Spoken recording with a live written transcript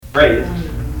grace,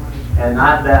 and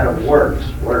not that of works.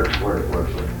 Works.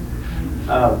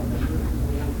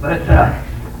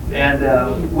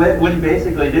 What he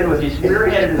basically did was he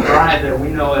spearheaded a drive that we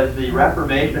know as the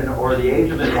Reformation or the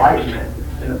Age of Enlightenment.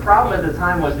 And the problem at the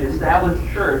time was the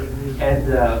established church had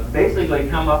basically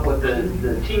come up with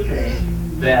the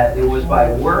teaching that it was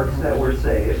by works that we're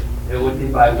saved. It would be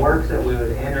by works that we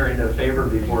would enter into favor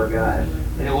before God.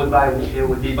 And it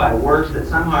would be by works that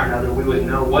somehow or another we would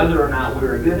know whether or not we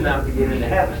were good enough to get into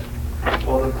heaven.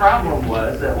 Well, the problem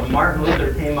was that when Martin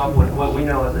Luther came up with what we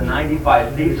know as the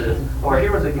 95 Thesis, or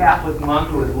here was a Catholic monk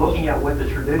who was looking at what the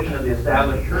tradition of the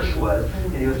established church was,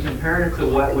 and he was comparing it to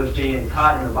what was being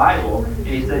taught in the Bible, and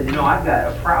he said, I've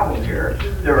got a problem here.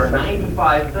 There are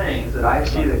 95 things that I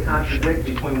see that contradict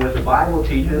between what the Bible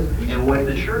teaches and what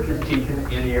the church is teaching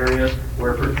in the areas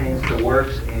where it pertains to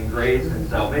works and grace and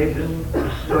salvation.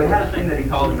 So he had a thing that he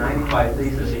called the 95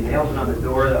 Thesis. He nailed it on the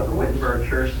door of the Wittenberg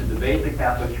Church to debate the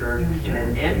Catholic Church, and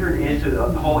then entered into the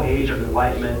whole Age of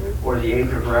Enlightenment or the Age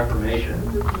of Reformation.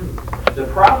 The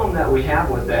problem that we have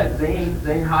with that,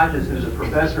 Zane Hodges, who's a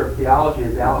professor of theology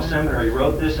at Dallas Seminary,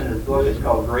 wrote this in his book. It's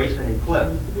called Grace and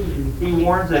Eclipse. He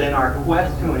warns that in our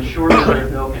quest to ensure that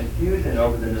there's no confusion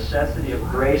over the necessity of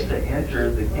grace to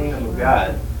enter the kingdom of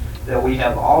God, that we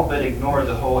have all but ignored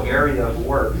the whole area of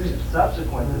works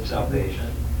subsequent to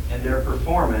salvation and their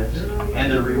performance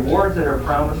and the rewards that are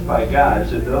promised by God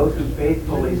to those who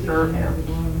faithfully serve Him.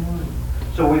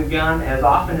 So we've gone, as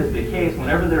often is the case,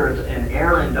 whenever there is an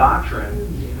error in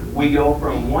doctrine, we go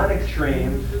from one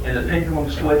extreme and the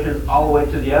pendulum switches all the way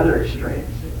to the other extreme.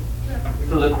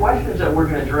 So the questions that we're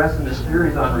going to address in this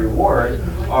series on reward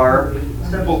are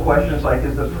simple questions like,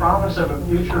 is the promise of a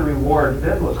future reward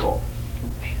biblical?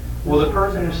 Will the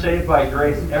person who's saved by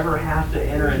grace ever have to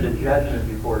enter into judgment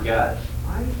before God?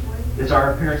 Is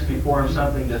our appearance before Him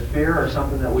something to fear or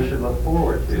something that we should look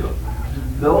forward to?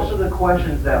 Those are the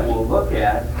questions that we'll look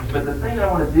at, but the thing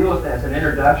I want to deal with as an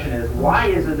introduction is, why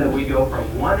is it that we go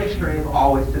from one extreme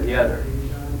always to the other?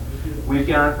 We've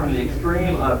gone from the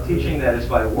extreme of teaching that it's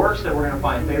by works that we're going to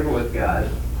find favor with God,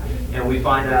 and we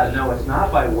find out, no, it's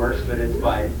not by works, but it's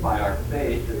by our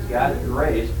faith. It's God's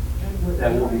grace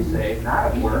that we'll be saved,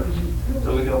 not of works.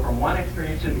 So we go from one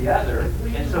extreme to the other,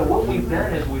 and so what we've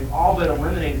done is we've all but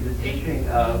eliminated the teaching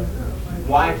of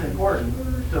why it's important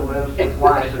to live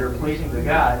lives that are pleasing to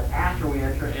God after we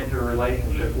enter into a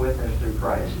relationship with Him through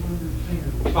Christ.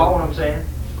 You follow what I'm saying?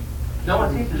 No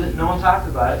one teaches it, no one talks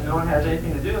about it, no one has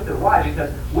anything to do with it. Why?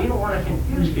 Because we don't want to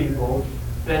confuse people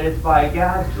that it's by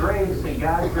God's grace and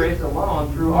God's grace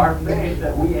alone through our faith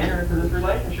that we enter into this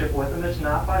relationship with Him. It's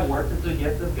not by works, it's a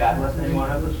gift of God, lest any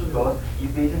one of us would boast.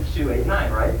 Ephesians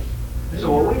 2:8-9, right?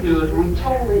 So what we do is we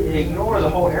totally ignore the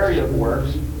whole area of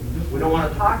works. We don't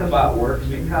want to talk about works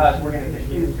because we're going to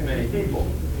confuse too many people.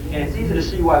 And it's easy to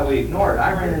see why we ignore it.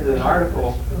 I ran into an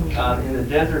article in the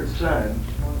Desert Sun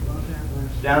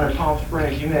down in Palm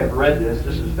Springs. You may have read this.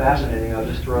 This is fascinating. I'll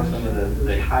just throw some of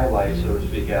the highlights, so to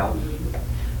speak, out.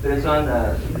 But it's on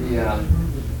the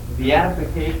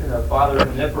beatification of Father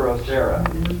Junipero Serra.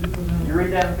 You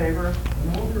read that in paper?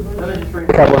 Let me just read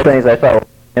a couple of things I thought were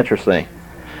interesting.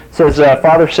 It says,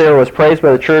 Father Serra was praised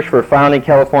by the church for founding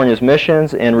California's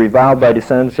missions and reviled by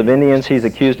descendants of Indians he's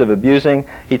accused of abusing.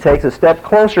 He takes a step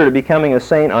closer to becoming a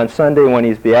saint on Sunday when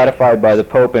he's beatified by the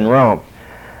Pope in Rome.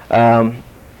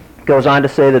 Goes on to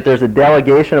say that there's a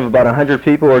delegation of about 100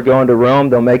 people who are going to Rome.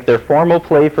 They'll make their formal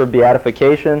plea for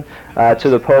beatification to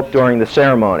the Pope during the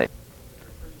ceremony.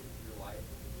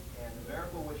 And the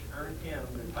miracle which earned him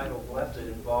the title Blessed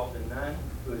involved a nun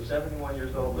who was 71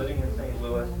 years old living in St.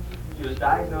 Louis. She was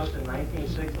diagnosed in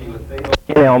 1960 with fatal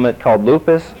skin ailment called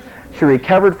lupus. She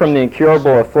recovered from the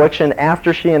incurable affliction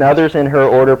after she and others in her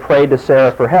order prayed to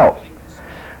Serra for help.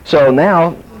 So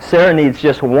now Serra needs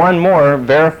just one more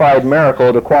verified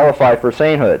miracle to qualify for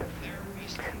sainthood.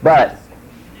 But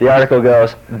the article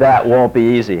goes, that won't be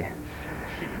easy.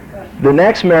 The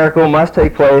next miracle must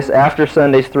take place after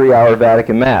Sunday's 3-hour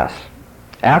Vatican Mass.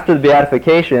 After the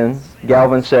beatification,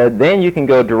 Galvin said, then you can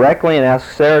go directly and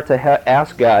ask Serra to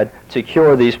ask God to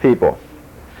cure these people.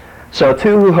 So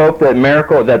two who hope that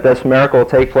this miracle will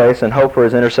take place and hope for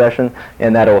his intercession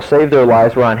and that it will save their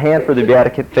lives were on hand for the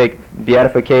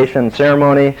beatification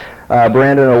ceremony.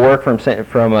 Brandon O'Rourke from San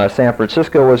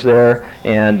Francisco was there,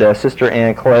 and Sister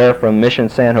Anne Claire from Mission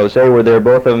San Jose were there,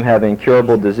 both of them having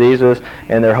curable diseases,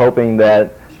 and they're hoping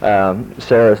that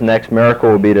Serra's next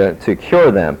miracle will be to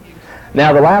cure them.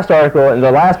 Now the last article, and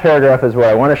the last paragraph is what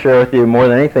I want to share with you more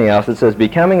than anything else. It says,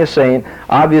 becoming a saint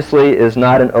obviously is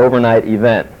not an overnight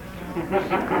event.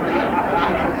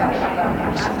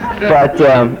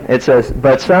 It says,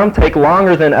 but some take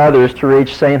longer than others to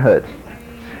reach sainthood.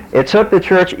 It took the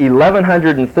church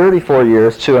 1134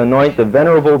 years to anoint the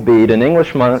Venerable Bede, an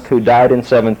English monk who died in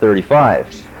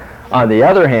 735. On the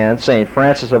other hand, St.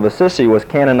 Francis of Assisi was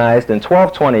canonized in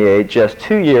 1228, just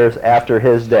 2 years after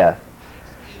his death.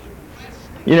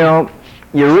 You know,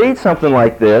 you read something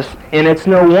like this, and it's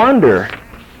no wonder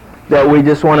that we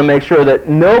just want to make sure that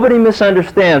nobody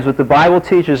misunderstands what the Bible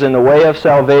teaches in the way of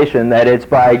salvation, that it's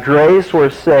by grace we're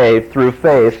saved through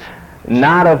faith,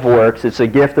 not of works. It's a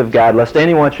gift of God, lest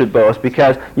anyone should boast,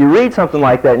 because you read something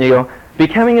like that and you go,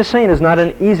 becoming a saint is not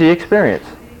an easy experience.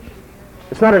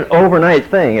 It's not an overnight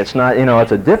thing. It's not,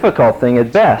 it's a difficult thing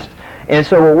at best. And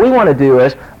so what we want to do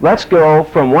is, let's go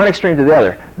from one extreme to the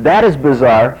other. That is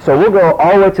bizarre, so we'll go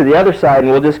all the way to the other side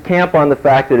and we'll just camp on the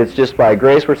fact that it's just by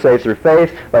grace we're saved through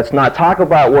faith. Let's not talk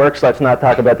about works. Let's not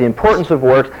talk about the importance of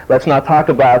works. Let's not talk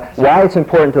about why it's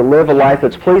important to live a life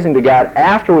that's pleasing to God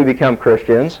after we become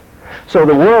Christians. So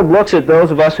the world looks at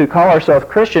those of us who call ourselves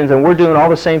Christians and we're doing all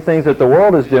the same things that the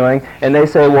world is doing, and they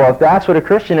say, well, if that's what a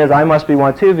Christian is, I must be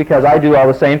one too because I do all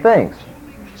the same things.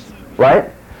 Right?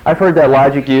 I've heard that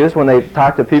logic used when they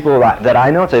talk to people that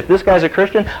I know and say, if this guy's a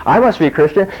Christian, I must be a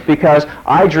Christian because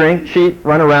I drink, cheat,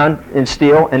 run around, and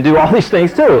steal, and do all these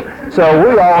things too. So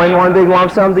we're all in one big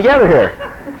lump sum together here.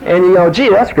 And you go, gee,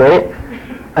 that's great.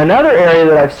 Another area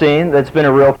that I've seen that's been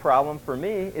a real problem for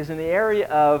me is in the area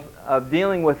of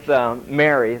dealing with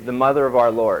Mary, the mother of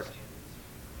our Lord.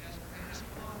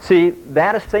 See,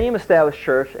 that same established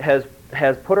church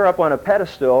has put her up on a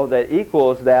pedestal that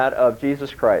equals that of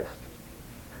Jesus Christ.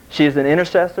 She is an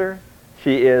intercessor.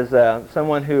 She is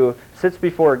someone who sits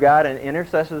before God and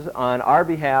intercesses on our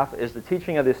behalf, is the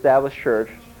teaching of the established church.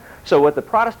 So what the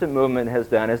Protestant movement has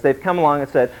done is they've come along and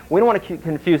said, we don't want to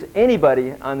confuse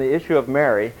anybody on the issue of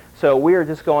Mary, so we are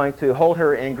just going to hold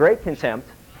her in great contempt,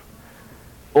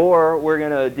 or we're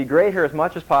going to degrade her as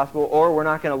much as possible, or we're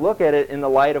not going to look at it in the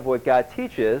light of what God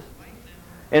teaches.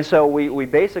 And so we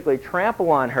basically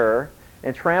trample on her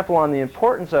and trample on the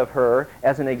importance of her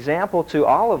as an example to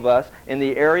all of us in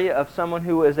the area of someone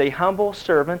who is a humble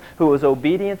servant, who is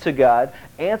obedient to God,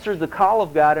 answered the call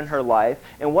of God in her life,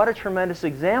 and what a tremendous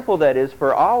example that is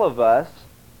for all of us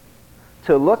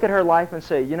to look at her life and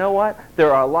say, you know what,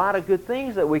 there are a lot of good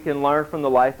things that we can learn from the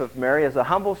life of Mary as a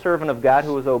humble servant of God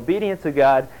who was obedient to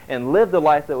God and lived a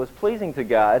life that was pleasing to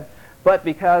God. But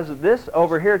because this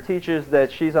over here teaches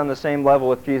that she's on the same level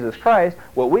with Jesus Christ,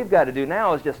 what we've got to do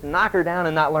now is just knock her down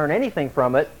and not learn anything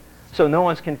from it so no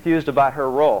one's confused about her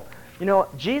role. You know,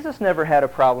 Jesus never had a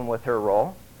problem with her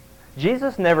role.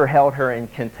 Jesus never held her in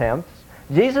contempt.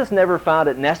 Jesus never found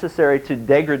it necessary to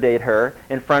degrade her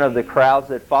in front of the crowds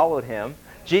that followed him.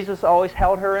 Jesus always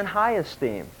held her in high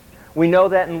esteem. We know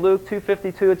that in Luke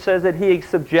 2:52 it says that he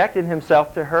subjected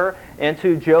himself to her and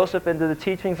to Joseph and to the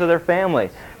teachings of their family.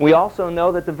 We also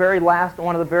know that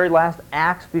one of the very last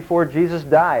acts before Jesus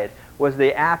died was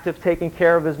the act of taking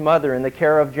care of his mother in the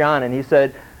care of John. And he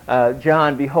said,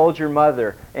 John, behold your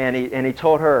mother. And he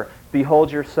told her,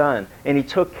 behold your son. And he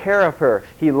took care of her.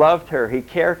 He loved her. He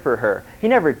cared for her. He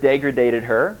never degraded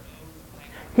her.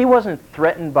 He wasn't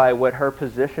threatened by what her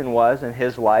position was in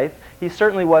his life. He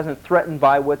certainly wasn't threatened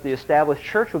by what the established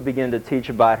church would begin to teach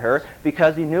about her,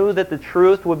 because he knew that the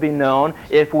truth would be known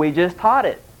if we just taught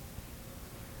it.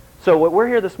 So what we're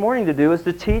here this morning to do is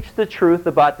to teach the truth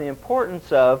about the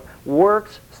importance of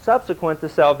works subsequent to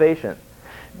salvation.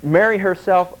 Mary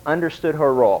herself understood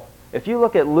her role. If you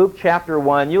look at Luke chapter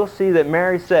 1, you'll see that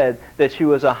Mary said that she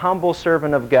was a humble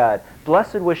servant of God.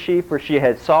 Blessed was she, for she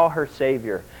had saw her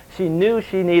Savior. She knew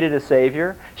she needed a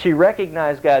Savior. She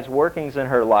recognized God's workings in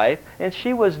her life, and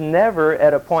she was never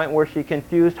at a point where she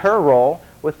confused her role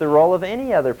with the role of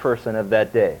any other person of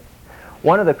that day.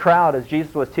 One of the crowd, as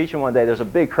Jesus was teaching one day, there's a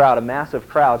big crowd, a massive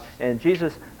crowd, and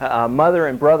Jesus' mother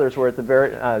and brothers were at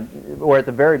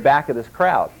the very back of this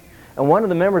crowd. And one of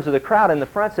the members of the crowd in the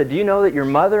front said, do you know that your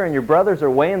mother and your brothers are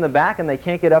way in the back and they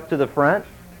can't get up to the front?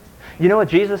 You know what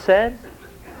Jesus said?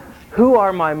 Who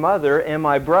are my mother and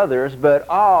my brothers but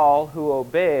all who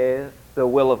obey the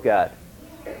will of God?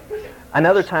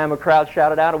 Another time a crowd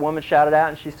shouted out, a woman shouted out,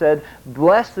 and she said,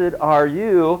 blessed are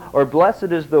you, or blessed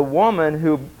is the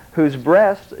woman whose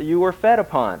breast you were fed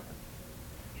upon.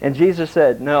 And Jesus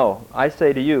said, no, I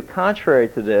say to you, contrary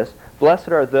to this, blessed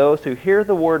are those who hear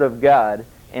the word of God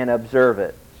and observe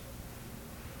it.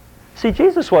 See,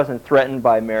 Jesus wasn't threatened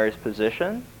by Mary's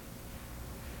position,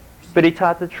 but he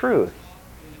taught the truth.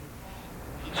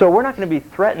 So we're not going to be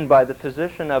threatened by the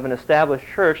position of an established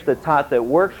church that taught that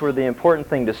works were the important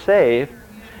thing to save,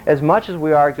 as much as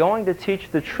we are going to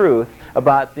teach the truth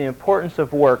about the importance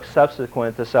of works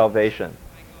subsequent to salvation.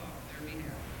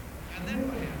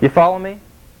 You follow me?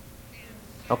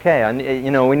 Okay,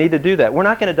 we need to do that. We're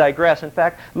not going to digress. In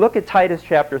fact, look at Titus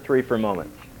chapter 3 for a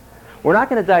moment. We're not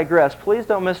going to digress. Please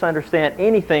don't misunderstand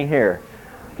anything here.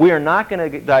 We are not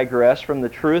going to digress from the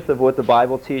truth of what the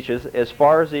Bible teaches as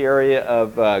far as the area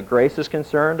of grace is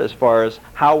concerned, as far as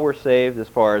how we're saved, as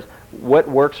far as what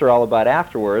works are all about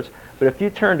afterwards. But if you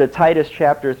turn to Titus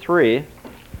chapter 3,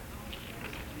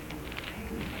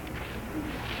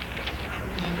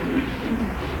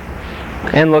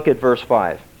 and look at verse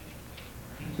 5.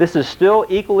 This is still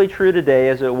equally true today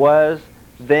as it was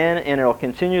then, and it will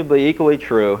continue to be equally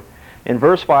true. In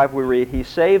verse 5 we read, He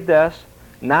saved us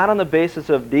not on the basis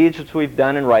of deeds which we've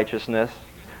done in righteousness,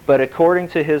 but according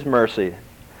to His mercy,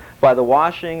 by the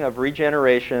washing of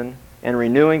regeneration and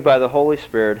renewing by the Holy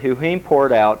Spirit, who He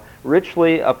poured out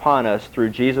richly upon us through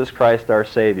Jesus Christ our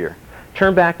Savior.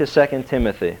 Turn back to 2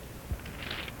 Timothy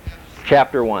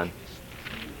chapter 1.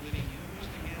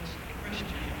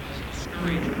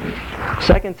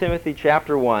 2 Timothy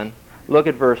chapter 1, look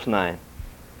at verse 9.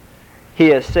 He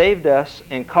has saved us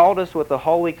and called us with a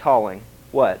holy calling.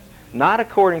 What? Not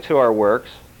according to our works,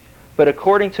 but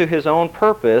according to His own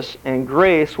purpose and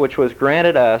grace which was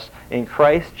granted us in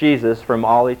Christ Jesus from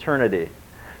all eternity.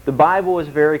 The Bible is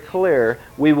very clear.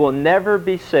 We will never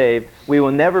be saved. We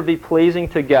will never be pleasing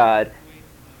to God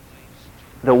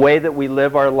the way that we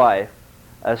live our life,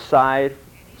 aside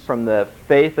from the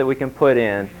faith that we can put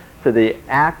in to the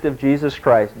act of Jesus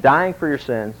Christ, dying for your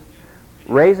sins,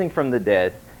 raising from the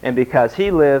dead, and because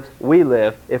He lives, we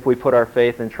live if we put our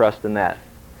faith and trust in that.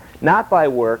 Not by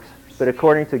works, but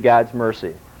according to God's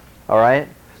mercy. All right?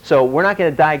 So we're not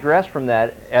going to digress from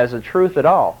that as a truth at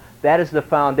all. That is the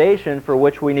foundation for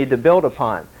which we need to build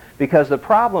upon. Because the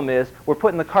problem is, we're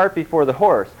putting the cart before the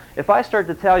horse. If I start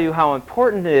to tell you how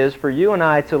important it is for you and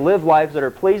I to live lives that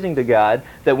are pleasing to God,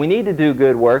 that we need to do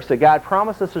good works, that God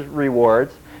promises us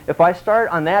rewards, if I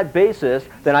start on that basis,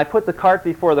 then I put the cart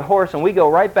before the horse, and we go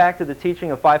right back to the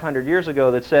teaching of 500 years ago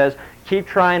that says, keep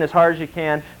trying as hard as you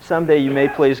can, someday you may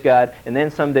please God, and then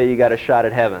someday you got a shot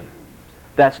at heaven.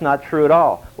 That's not true at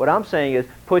all. What I'm saying is,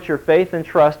 put your faith and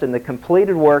trust in the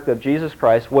completed work of Jesus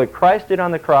Christ. What Christ did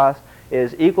on the cross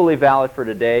is equally valid for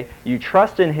today. You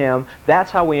trust in Him.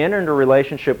 That's how we enter into a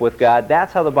relationship with God.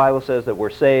 That's how the Bible says that we're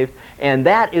saved. And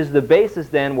that is the basis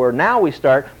then where now we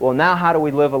start, well, now how do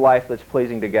we live a life that's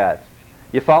pleasing to God?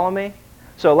 You follow me?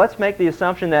 So let's make the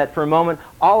assumption that for a moment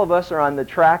all of us are on the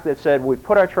track that said we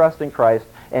put our trust in Christ,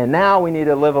 and now we need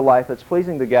to live a life that's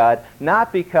pleasing to God,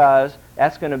 not because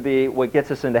that's going to be what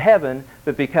gets us into heaven,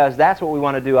 but because that's what we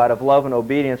want to do out of love and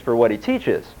obedience for what He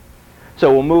teaches.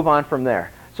 So we'll move on from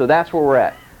there. So that's where we're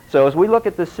at. So as we look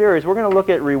at this series, we're going to look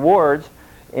at rewards,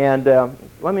 and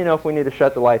let me know if we need to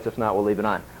shut the lights. If not, we'll leave it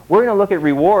on. We're going to look at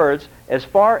rewards as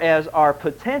far as our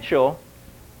potential.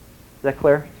 Is that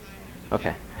clear?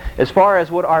 Okay. As far as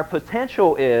what our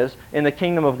potential is in the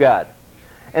kingdom of God.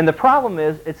 And the problem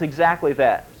is, it's exactly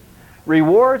that.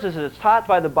 Rewards, as it's taught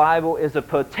by the Bible, is a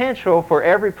potential for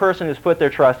every person who's put their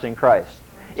trust in Christ.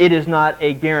 It is not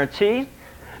a guarantee.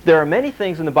 There are many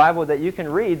things in the Bible that you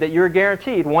can read that you're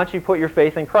guaranteed once you put your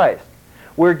faith in Christ.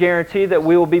 We're guaranteed that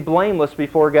we will be blameless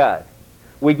before God.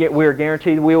 We are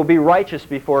guaranteed we will be righteous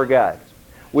before God.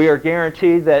 We are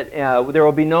guaranteed that there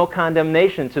will be no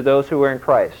condemnation to those who are in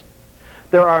Christ.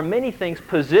 There are many things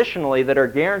positionally that are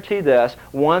guaranteed to us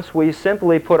once we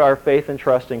simply put our faith and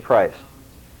trust in Christ.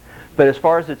 But as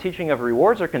far as the teaching of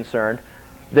rewards are concerned,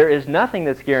 there is nothing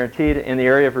that's guaranteed in the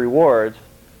area of rewards.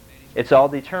 It's all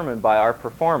determined by our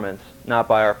performance, not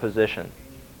by our position.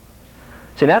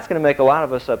 See, that's going to make a lot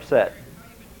of us upset.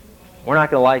 We're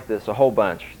not going to like this a whole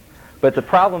bunch. But the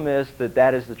problem is that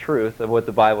that is the truth of what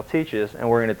the Bible teaches, and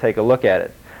we're going to take a look at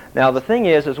it. Now, the thing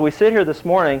is, as we sit here this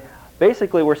morning,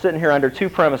 basically we're sitting here under two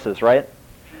premises, right?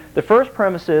 The first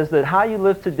premise is that how you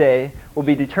live today will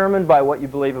be determined by what you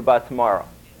believe about tomorrow.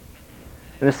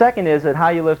 And the second is that how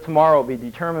you live tomorrow will be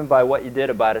determined by what you did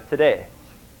about it today.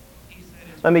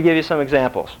 Let me give you some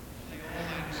examples.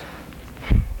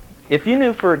 If you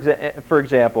knew, for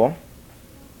example,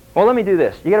 well, let me do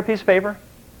this. You got a piece of paper?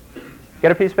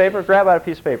 Got a piece of paper? Grab out a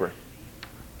piece of paper.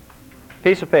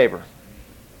 Piece of paper.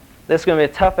 This is going to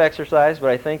be a tough exercise, but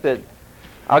I think that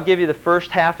I'll give you the first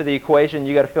half of the equation.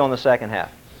 You got to fill in the second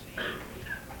half.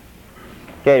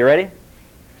 Okay, you ready?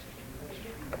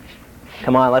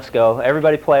 Come on, let's go.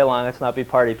 Everybody play along. Let's not be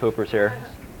party poopers here.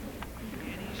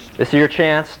 This is your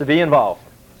chance to be involved.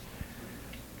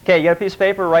 Okay, you got a piece of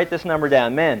paper? Write this number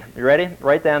down. Men, you ready?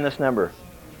 Write down this number.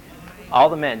 All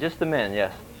the men. Just the men,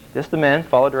 yes. Just the men.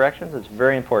 Follow directions. It's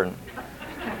very important.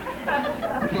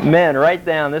 Men, write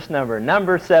down this number.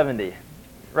 Number 70.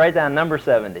 Write down number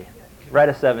 70. Write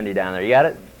a 70 down there. You got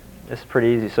it? This is pretty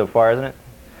easy so far, isn't it?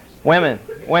 Women,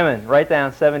 write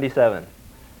down 77.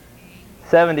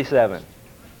 77.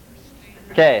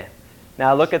 Okay,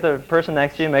 now look at the person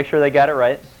next to you, make sure they got it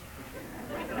right.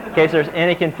 In case there's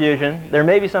any confusion. There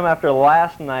may be some after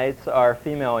last night's our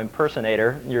female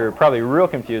impersonator. You're probably real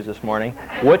confused this morning.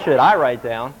 What should I write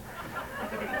down?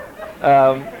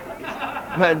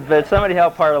 But somebody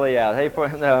help Parley out. Hey,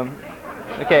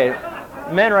 okay,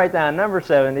 men write down number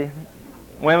 70,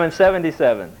 women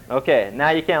 77. Okay,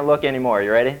 now you can't look anymore.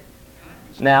 You ready?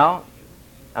 Now,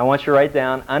 I want you to write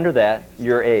down under that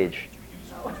your age.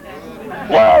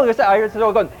 Whoa! You're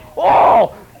still going,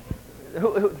 oh!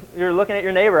 You're looking at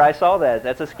your neighbor. I saw that.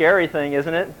 That's a scary thing,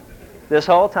 isn't it? This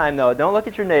whole time, no. Don't look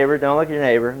at your neighbor. Don't look at your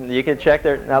neighbor. You can check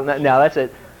their... Now, that's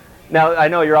it. Now, I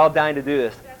know you're all dying to do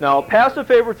this. Now, pass the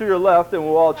favor to your left, and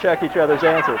we'll all check each other's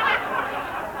answers.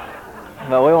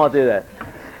 No, we won't do that.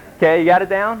 Okay, you got it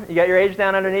down? You got your age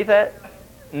down underneath that?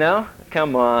 No?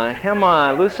 Come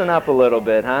on. Loosen up a little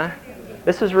bit, huh?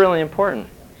 This is really important.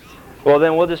 Well,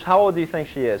 then we'll just... How old do you think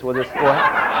she is? We'll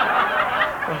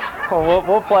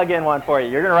plug in one for you.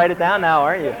 You're going to write it down now,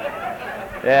 aren't you?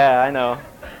 Yeah, I know.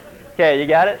 Okay, you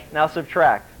got it? Now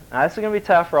subtract. Now, this is going to be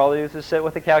tough for all of you to sit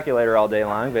with a calculator all day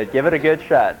long, but give it a good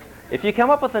shot. If you come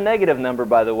up with a negative number,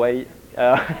 by the way,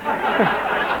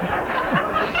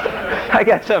 I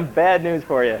got some bad news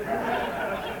for you.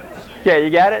 Okay, you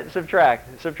got it?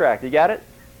 Subtract. You got it?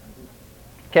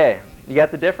 Okay, you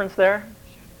got the difference there?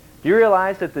 Do you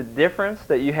realize that the difference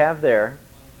that you have there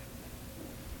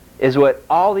is what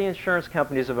all the insurance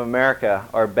companies of America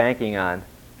are banking on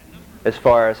as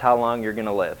far as how long you're going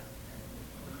to live?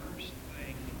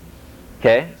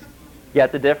 Okay? You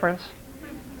got the difference?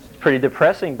 It's pretty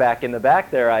depressing back in the back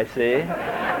there, I see.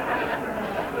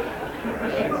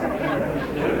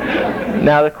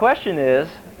 Now the question is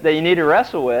that you need to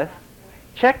wrestle with,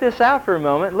 check this out for a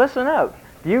moment, listen up.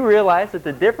 Do you realize that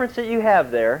the difference that you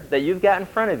have there, that you've got in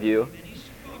front of you,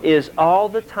 is all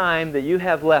the time that you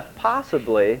have left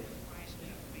possibly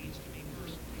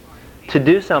to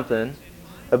do something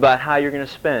about how you're going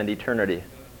to spend eternity?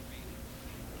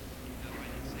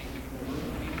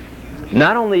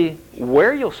 Not only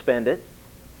where you'll spend it,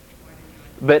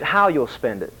 but how you'll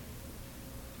spend it.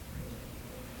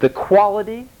 The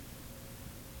quality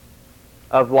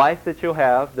of life that you'll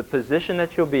have, the position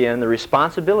that you'll be in, the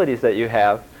responsibilities that you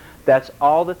have, that's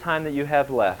all the time that you have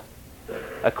left.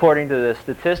 According to the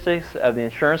statistics of the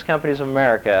insurance companies of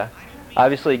America,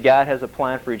 obviously God has a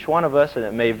plan for each one of us, and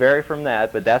it may vary from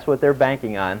that, but that's what they're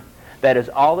banking on. That is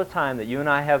all the time that you and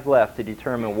I have left to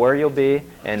determine where you'll be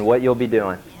and what you'll be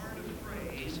doing.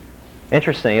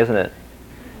 Interesting, isn't it?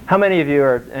 How many of you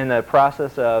are in the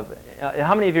process of,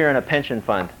 how many of you are in a pension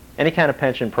fund? Any kind of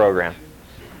pension program?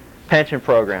 Pension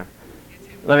program.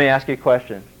 Let me ask you a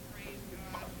question.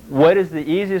 What is the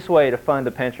easiest way to fund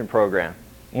a pension program?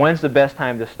 When's the best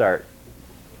time to start?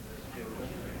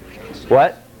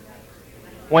 What?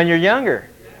 When you're younger.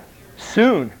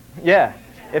 Soon. Yeah.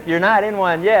 If you're not in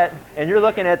one yet, and you're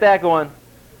looking at that going,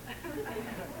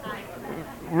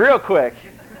 real quick.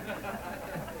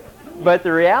 But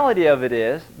the reality of it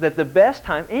is that the best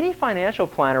time, any financial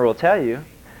planner will tell you,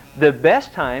 the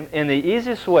best time and the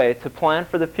easiest way to plan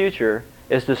for the future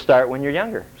is to start when you're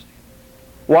younger.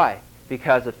 Why?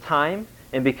 Because of time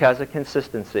and because of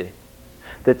consistency.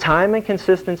 The time and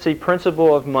consistency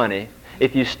principle of money,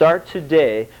 if you start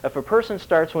today, if a person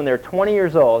starts when they're 20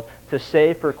 years old to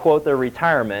save for, quote, their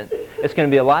retirement, it's going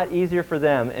to be a lot easier for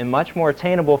them and much more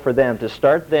attainable for them to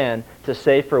start then to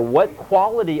save for what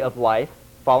quality of life,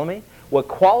 follow me? What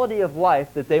quality of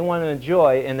life that they want to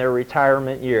enjoy in their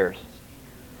retirement years.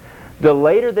 The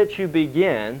later that you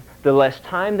begin, the less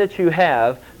time that you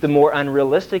have, the more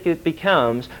unrealistic it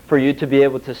becomes for you to be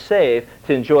able to save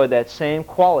to enjoy that same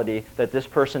quality that this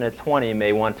person at 20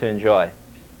 may want to enjoy.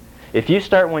 If you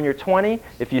start when you're 20,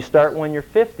 if you start when you're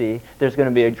 50, there's going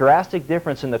to be a drastic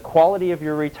difference in the quality of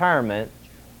your retirement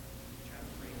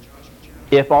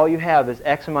if all you have is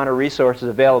X amount of resources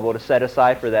available to set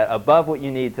aside for that above what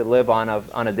you need to live on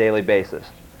a daily basis.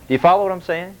 Do you follow what I'm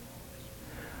saying?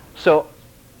 So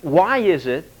why is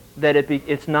it that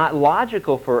it's not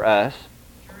logical for us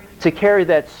to carry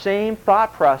that same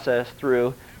thought process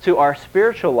through to our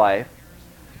spiritual life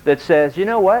that says, you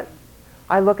know what?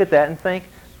 I look at that and think,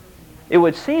 it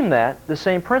would seem that the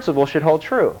same principle should hold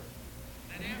true.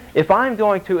 If I'm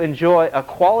going to enjoy a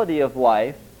quality of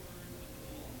life,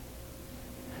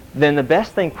 then the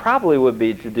best thing probably would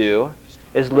be to do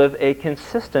is live a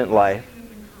consistent life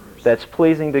that's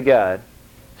pleasing to God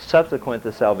subsequent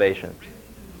to salvation.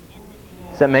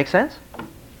 Does that make sense?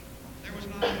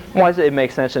 Why does it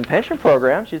make sense in pension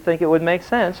programs? You'd think it would make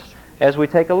sense as we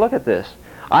take a look at this.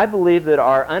 I believe that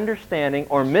our understanding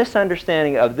or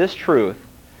misunderstanding of this truth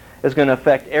is going to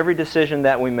affect every decision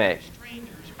that we make.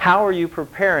 How are you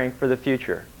preparing for the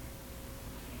future?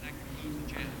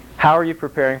 How are you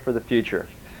preparing for the future?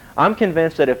 I'm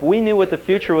convinced that if we knew what the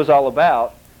future was all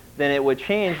about, then it would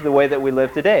change the way that we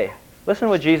live today. Listen to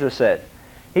what Jesus said.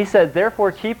 He said,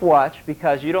 "Therefore keep watch,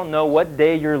 because you don't know what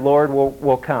day your Lord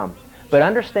will come. But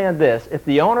understand this, if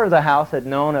the owner of the house had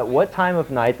known at what time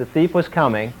of night the thief was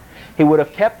coming, he would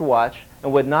have kept watch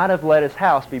and would not have let his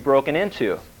house be broken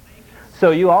into.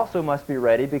 So you also must be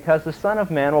ready, because the Son of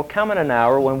Man will come in an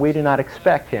hour when we do not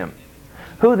expect him.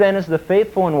 Who then is the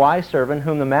faithful and wise servant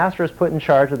whom the master has put in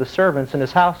charge of the servants in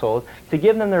his household to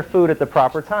give them their food at the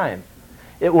proper time?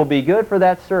 It will be good for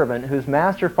that servant whose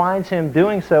master finds him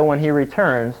doing so when he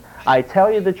returns. I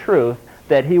tell you the truth,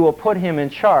 that he will put him in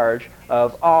charge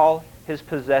of all his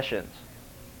possessions."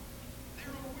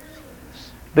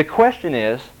 The question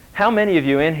is, how many of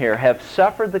you in here have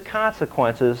suffered the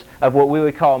consequences of what we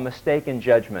would call mistaken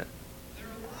judgment?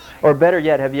 Or better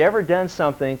yet, have you ever done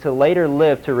something to later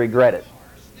live to regret it?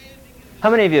 How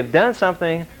many of you have done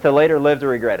something to later live to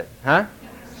regret it? Huh?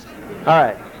 All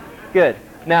right, good.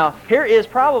 Now, here is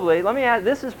probably, let me ask,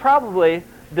 this is probably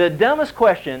the dumbest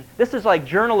question. This is like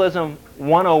journalism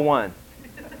 101.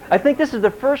 I think this is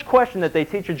the first question that they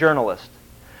teach a journalist.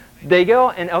 They go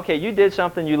and, okay, you did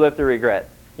something you live to regret.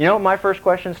 You know what my first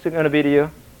question is going to be to you?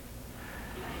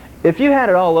 If you had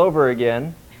it all over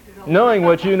again, knowing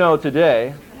what you know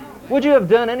today, would you have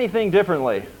done anything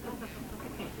differently?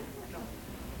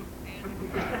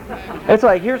 It's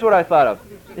like, here's what I thought of.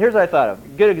 Here's what I thought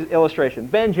of. Good illustration.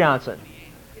 Ben Johnson.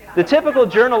 The typical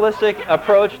journalistic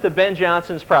approach to Ben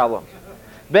Johnson's problem.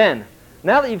 Ben,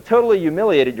 now that you've totally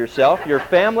humiliated yourself, your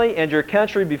family, and your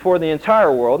country before the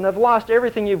entire world, and have lost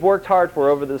everything you've worked hard for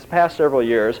over this past several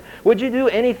years, would you do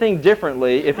anything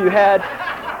differently if you had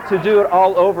to do it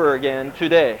all over again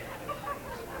today?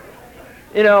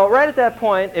 You know, right at that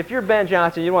point, if you're Ben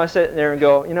Johnson, you want to sit there and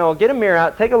go, you know, get a mirror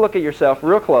out, take a look at yourself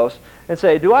real close, and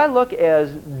say, do I look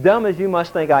as dumb as you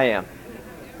must think I am?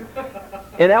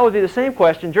 And that would be the same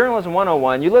question, Journalism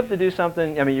 101. You live to do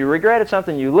something, I mean, you regretted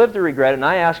something, you live to regret it, and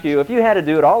I ask you, if you had to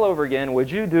do it all over again, would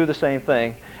you do the same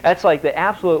thing? That's like the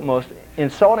absolute most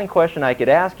insulting question I could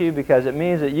ask you, because it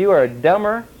means that you are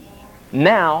dumber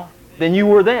now than you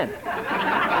were then.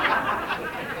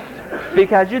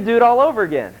 Because you do it all over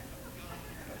again.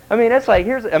 I mean, it's like,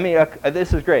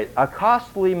 this is great. A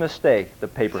costly mistake, the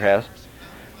paper has.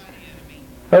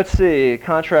 Let's see, a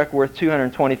contract worth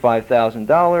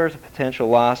 $225,000, a potential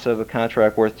loss of a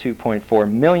contract worth $2.4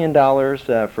 million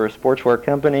for a sportswear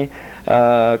company,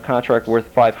 contract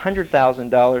worth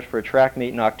 $500,000 for a track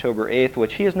meet on October 8th,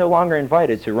 which he is no longer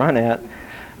invited to run at.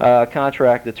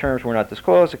 Contract, the terms were not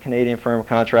disclosed, a Canadian firm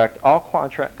contract. All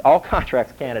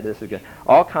contracts, Canada, this is good.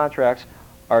 All contracts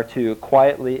are to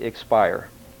quietly expire.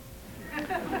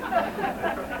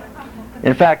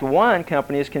 In fact, one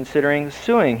company is considering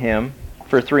suing him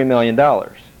for $3 million.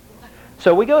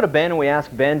 So we go to Ben and we ask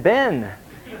Ben,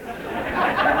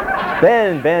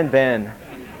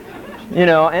 you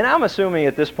know, and I'm assuming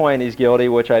at this point he's guilty,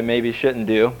 which I maybe shouldn't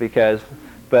do,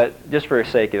 but just for the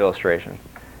sake of illustration.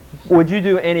 Would you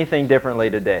do anything differently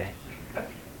today?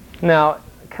 Now,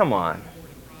 come on.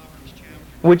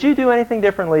 Would you do anything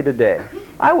differently today?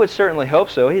 I would certainly hope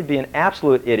so. He'd be an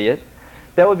absolute idiot.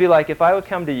 That would be like if I would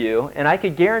come to you and I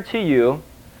could guarantee you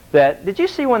that, did you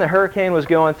see when the hurricane was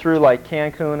going through like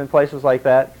Cancun and places like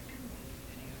that?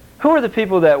 Who are the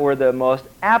people that were the most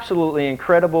absolutely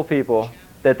incredible people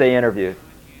that they interviewed?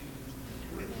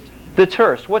 The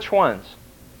tourists, which ones?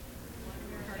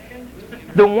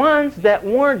 The ones that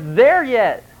weren't there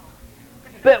yet,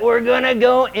 but we're going to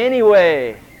go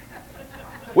anyway.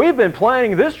 We've been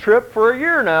planning this trip for a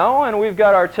year now, and we've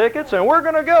got our tickets, and we're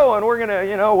going to go, and we're going to,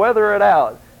 you know, weather it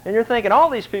out. And you're thinking all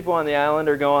these people on the island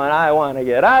are going, I want to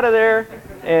get out of there.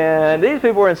 And these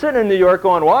people are sitting in New York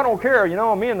going, well, I don't care. You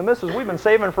know, me and the missus, we've been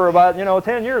saving for about,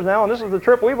 10 years now, and this is the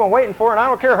trip we've been waiting for, and I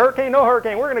don't care, hurricane, no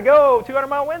hurricane. We're going to go.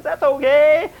 200-mile winds, that's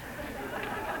okay.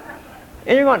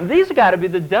 And you're going, these have got to be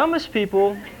the dumbest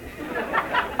people.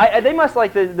 They must,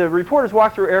 like, the reporters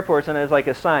walk through airports, and there's like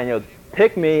a sign,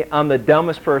 pick me, I'm the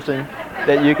dumbest person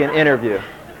that you can interview.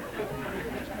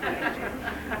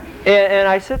 And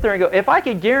I sit there and go, if I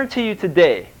could guarantee you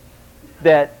today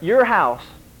that your house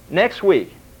next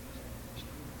week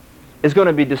is going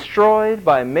to be destroyed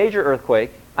by a major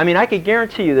earthquake, I mean, I could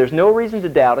guarantee you, there's no reason to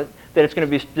doubt it, that it's going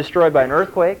to be destroyed by an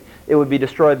earthquake, it would be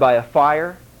destroyed by a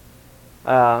fire,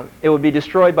 it would be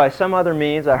destroyed by some other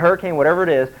means, a hurricane, whatever it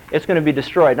is, it's going to be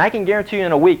destroyed. And I can guarantee you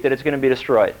in a week that it's going to be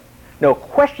destroyed. No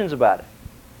questions about it.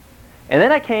 And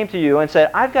then I came to you and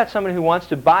said, I've got somebody who wants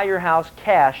to buy your house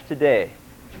cash today.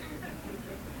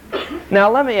 Now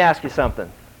let me ask you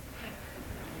something.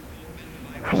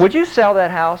 Would you sell that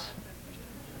house?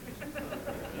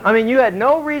 I mean, you had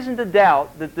no reason to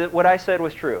doubt that what I said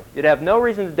was true. You'd have no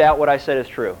reason to doubt what I said is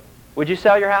true. Would you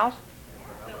sell your house?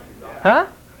 Huh?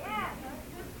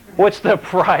 What's the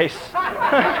price?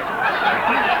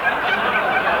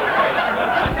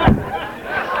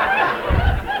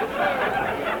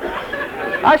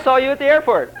 I saw you at the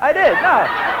airport. I did. No.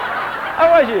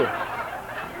 How was you?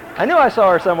 I knew I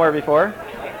saw her somewhere before.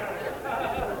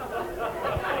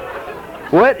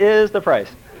 What is the price?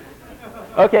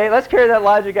 Okay, let's carry that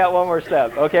logic out one more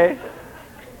step, okay?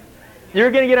 You're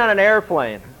going to get on an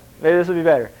airplane. Maybe this will be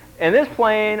better. And this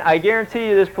plane, I guarantee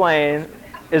you this plane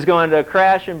is going to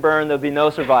crash and burn. There'll be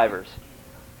no survivors.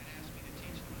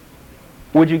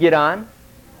 Would you get on?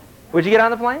 Would you get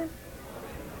on the plane?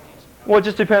 Well, it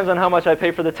just depends on how much I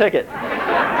pay for the ticket.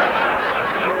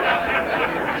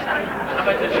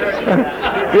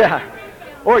 Yeah.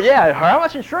 Or yeah, how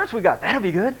much insurance we got? That'll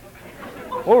be good.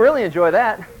 We'll really enjoy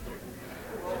that.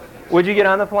 Would you get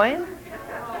on the plane?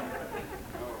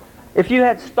 If you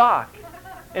had stock,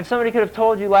 and somebody could have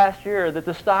told you last year that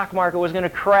the stock market was going to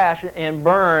crash and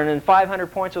burn, and 500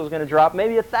 points it was going to drop,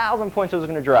 maybe 1,000 points it was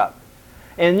going to drop,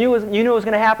 and you knew it was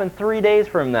going to happen 3 days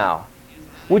from now,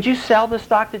 would you sell the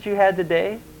stock that you had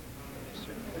today?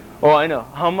 Oh, I know.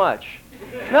 How much?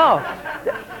 No.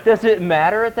 Does it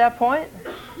matter at that point?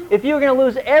 If you were going to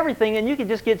lose everything and you could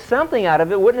just get something out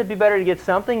of it, wouldn't it be better to get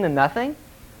something than nothing?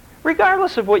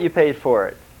 Regardless of what you paid for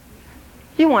it.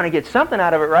 You want to get something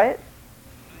out of it, right?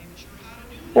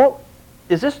 Well,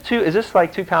 is this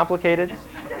like too complicated?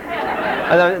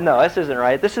 No, this isn't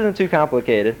right. This isn't too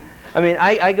complicated. I mean,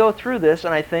 I go through this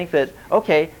and I think that,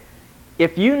 okay,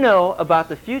 if you know about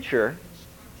the future,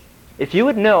 if you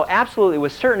would know absolutely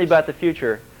with certainty about the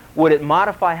future, would it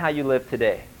modify how you live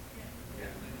today?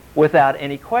 Without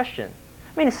any question.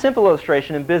 I mean, a simple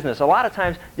illustration in business. A lot of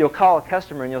times you'll call a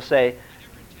customer and you'll say,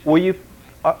 will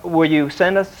you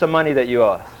send us some money that you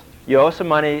owe us? You owe us some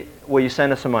money, will you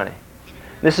send us some money?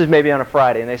 This is maybe on a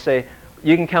Friday, and they say,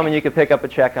 you can come and you can pick up a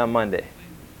check on Monday.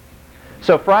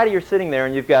 So Friday you're sitting there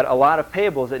and you've got a lot of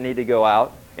payables that need to go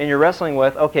out, and you're wrestling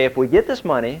with, okay, if we get this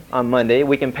money on Monday,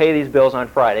 we can pay these bills on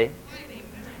Friday.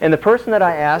 And the person that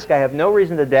I ask, I have no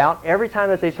reason to doubt. Every time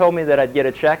that they told me that I'd get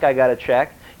a check, I got a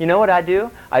check. You know what I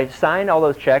do? I sign all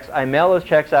those checks. I mail those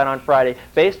checks out on Friday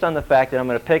based on the fact that I'm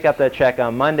going to pick up that check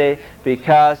on Monday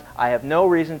because I have no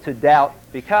reason to doubt,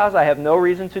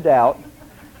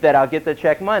 that I'll get the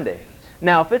check Monday.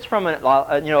 Now, if it's from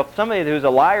if somebody who's a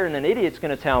liar and an idiot's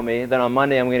going to tell me that on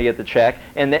Monday I'm going to get the check,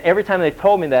 and that every time they've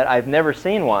told me that I've never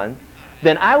seen one,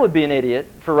 then I would be an idiot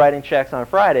for writing checks on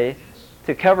Friday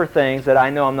to cover things that I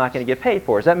know I'm not going to get paid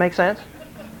for. Does that make sense?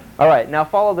 All right, now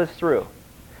follow this through.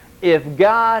 If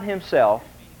God Himself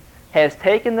has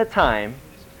taken the time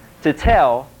to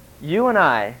tell you and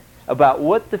I about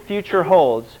what the future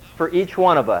holds for each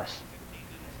one of us,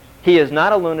 He is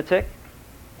not a lunatic.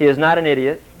 He is not an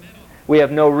idiot. We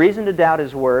have no reason to doubt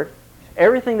His Word.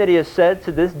 Everything that He has said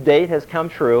to this date has come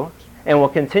true and will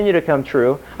continue to come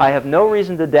true. I have no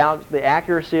reason to doubt the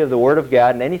accuracy of the Word of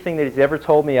God and anything that He's ever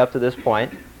told me up to this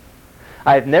point.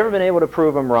 I have never been able to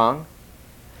prove Him wrong.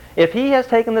 If He has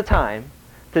taken the time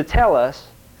to tell us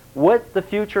what the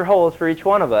future holds for each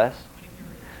one of us,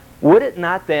 would it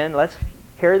not then, let's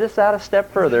carry this out a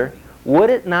step further, would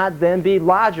it not then be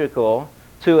logical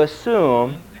to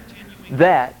assume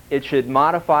that it should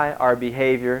modify our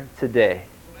behavior today?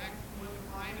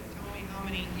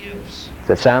 Does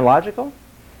that sound logical?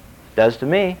 It does to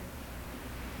me.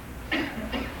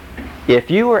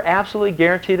 If you were absolutely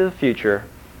guaranteed of the future,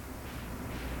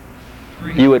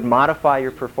 you would modify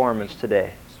your performance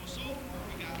today.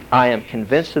 I am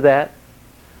convinced of that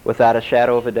without a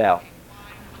shadow of a doubt.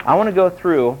 I want to go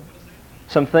through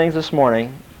some things this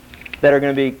morning that are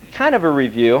going to be kind of a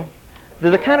review.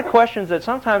 They're the kind of questions that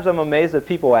sometimes I'm amazed that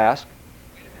people ask,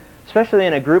 especially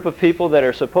in a group of people that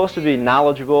are supposed to be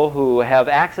knowledgeable, who have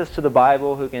access to the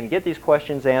Bible, who can get these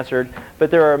questions answered.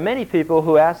 But there are many people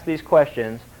who ask these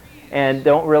questions and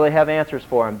don't really have answers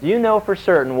for them. Do you know for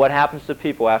certain what happens to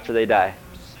people after they die?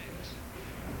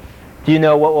 Do you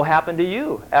know what will happen to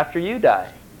you after you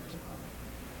die?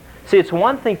 See, it's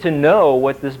one thing to know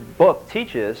what this book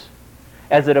teaches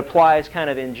as it applies kind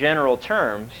of in general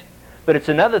terms, but it's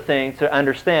another thing to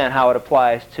understand how it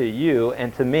applies to you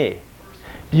and to me.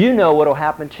 Do you know what will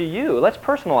happen to you? Let's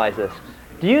personalize this.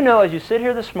 Do you know as you sit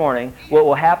here this morning what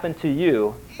will happen to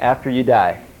you after you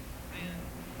die?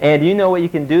 And do you know what you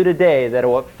can do today that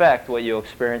will affect what you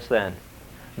experience then?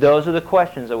 Those are the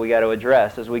questions that we got to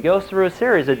address as we go through a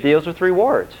series that deals with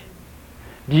rewards.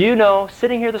 Do you know,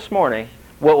 sitting here this morning,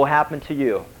 what will happen to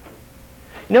you?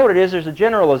 You know what it is? There's a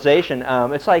generalization.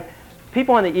 It's like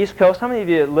people on the East Coast. How many of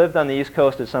you lived on the East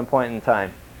Coast at some point in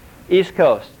time? East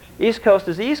Coast. East Coast.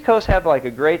 Does the East Coast have like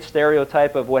a great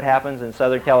stereotype of what happens in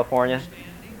Southern California?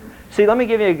 See, let me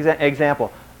give you an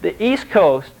example. The East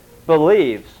Coast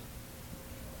believes,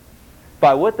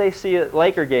 by what they see at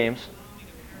Laker games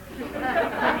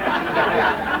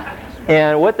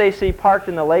and what they see parked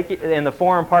in the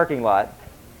Forum parking lot,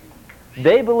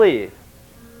 they believe,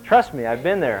 trust me, I've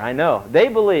been there, I know, they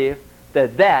believe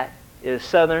that that is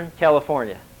Southern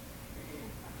California.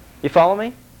 You follow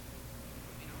me?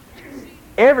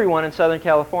 Everyone in Southern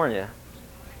California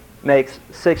makes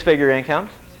six-figure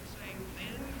incomes,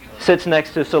 sits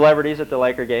next to celebrities at the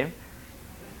Laker game,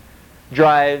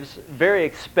 drives very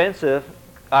expensive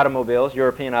automobiles,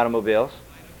 European automobiles.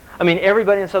 I mean,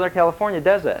 everybody in Southern California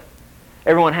does that.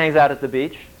 Everyone hangs out at the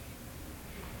beach.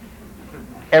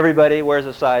 Everybody wears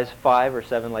a size 5 or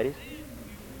 7, ladies.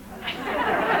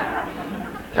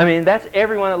 I mean, that's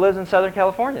everyone that lives in Southern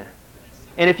California.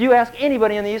 And if you ask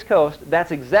anybody on the East Coast,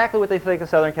 that's exactly what they think of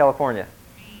Southern California.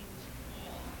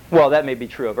 Well, that may be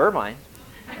true of Irvine.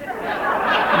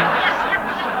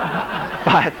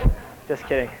 But, just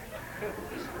kidding.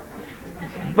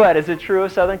 But is it true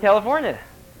of Southern California?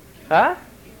 Huh?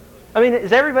 I mean,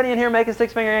 is everybody in here making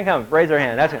six-figure income? Raise their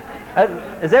hand. That's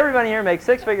it. Is everybody here make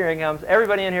six-figure incomes?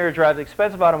 Everybody in here drives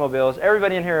expensive automobiles.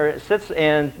 Everybody in here sits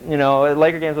in, at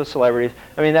Laker games with celebrities.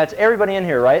 I mean, that's everybody in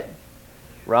here, right?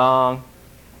 Wrong.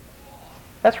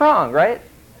 That's wrong, right?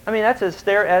 I mean, that's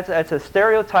a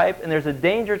stereotype, and there's a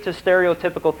danger to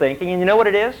stereotypical thinking. And you know what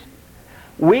it is?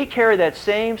 We carry that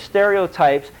same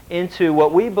stereotypes into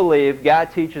what we believe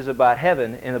God teaches about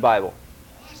heaven in the Bible.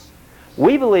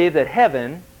 We believe that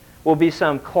heaven will be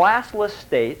some classless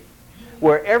state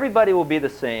where everybody will be the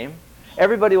same,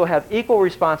 everybody will have equal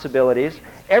responsibilities,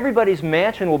 everybody's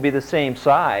mansion will be the same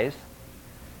size,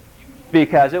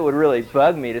 because it would really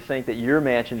bug me to think that your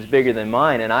mansion's bigger than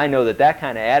mine, and I know that that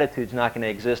kind of attitude's not going to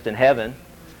exist in heaven.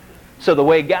 So the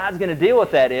way God's going to deal with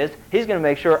that is, He's going to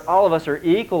make sure all of us are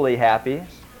equally happy,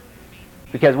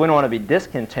 because we don't want to be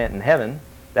discontent in heaven.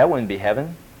 That wouldn't be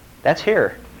heaven. That's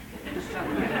here.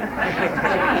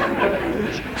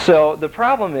 So the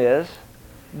problem is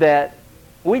that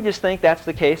we just think that's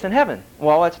the case in heaven.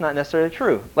 Well, that's not necessarily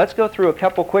true. Let's go through a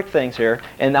couple quick things here,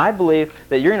 and I believe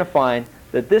that you're going to find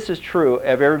that this is true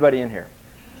of everybody in here.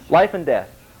 Life and death.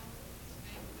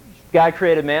 God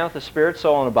created man with a spirit,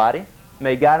 soul, and a body.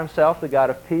 May God Himself, the God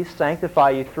of peace,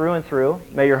 sanctify you through and through.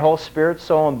 May your whole spirit,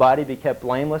 soul, and body be kept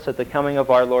blameless at the coming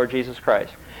of our Lord Jesus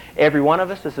Christ. Every one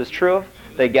of us, this is true of,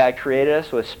 that God created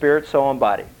us with spirit, soul, and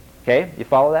body. Okay? You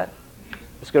follow that?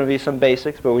 It's going to be some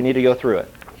basics, but we need to go through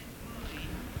it.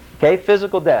 Okay?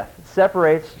 Physical death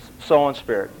separates soul and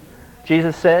spirit.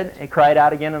 Jesus said, and cried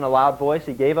out again in a loud voice.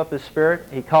 He gave up His spirit.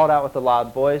 He called out with a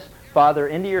loud voice, Father,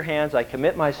 into your hands I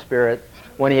commit my spirit.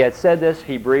 When He had said this,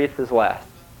 He breathed His last.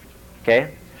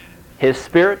 Okay? His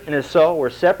spirit and His soul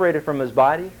were separated from His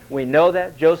body. We know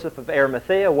that. Joseph of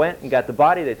Arimathea went and got the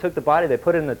body. They took the body. They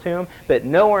put it in the tomb. But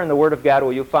nowhere in the Word of God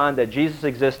will you find that Jesus'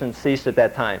 existence ceased at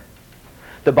that time.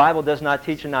 The Bible does not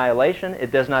teach annihilation.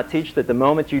 It does not teach that the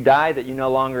moment you die that you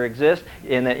no longer exist.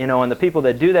 And that, and the people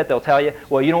that do that, they'll tell you,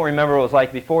 well, you don't remember what it was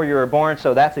like before you were born,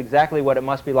 so that's exactly what it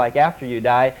must be like after you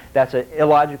die. That's an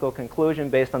illogical conclusion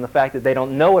based on the fact that they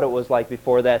don't know what it was like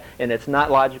before that, and it's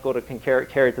not logical to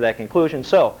carry to that conclusion.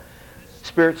 So,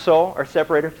 spirit, soul are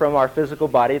separated from our physical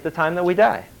body at the time that we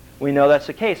die. We know that's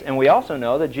the case. And we also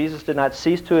know that Jesus did not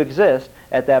cease to exist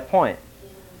at that point.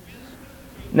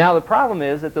 Now the problem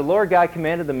is that the Lord God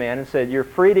commanded the man and said, you're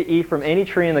free to eat from any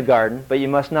tree in the garden, but you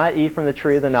must not eat from the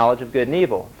tree of the knowledge of good and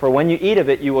evil. For when you eat of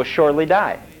it, you will surely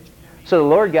die. So the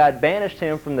Lord God banished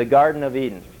him from the Garden of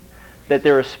Eden. That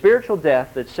there is spiritual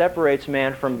death that separates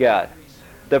man from God.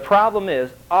 The problem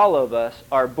is, all of us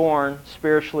are born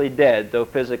spiritually dead, though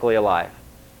physically alive.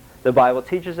 The Bible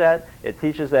teaches that. It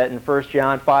teaches that in 1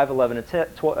 John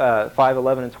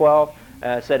 5:11 and 12.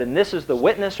 Said, and this is the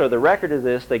witness or the record of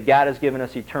this, that God has given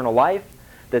us eternal life,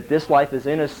 that this life is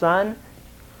in His Son.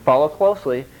 Follow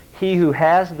closely. He who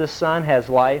has the Son has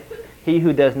life. He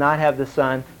who does not have the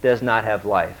Son does not have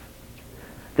life.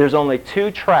 There's only two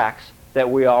tracks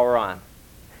that we all are on.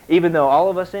 Even though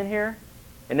all of us in here,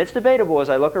 and it's debatable as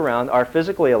I look around, are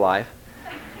physically alive.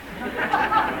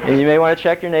 And you may want to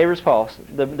check your neighbor's pulse.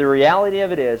 The reality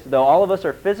of it is, though all of us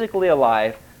are physically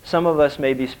alive, some of us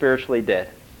may be spiritually dead.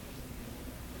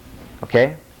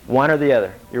 Okay? One or the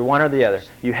other. You're one or the other.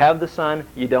 You have the Son,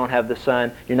 you don't have the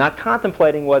Son. You're not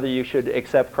contemplating whether you should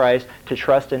accept Christ, to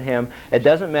trust in Him. It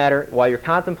doesn't matter. While you're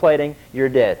contemplating, you're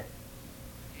dead.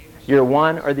 You're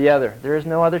one or the other. There is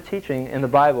no other teaching in the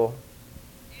Bible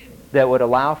that would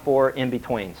allow for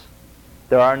in-betweens.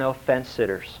 There are no fence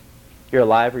sitters. You're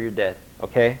alive or you're dead.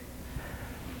 Okay?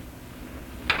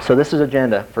 So this is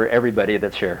agenda for everybody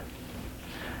that's here.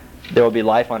 There will be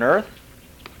life on earth.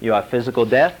 You have physical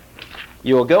death.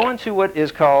 You will go into what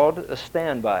is called a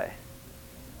standby.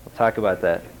 We'll talk about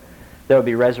that. There will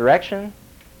be resurrection,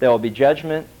 there will be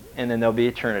judgment, and then there will be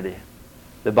eternity.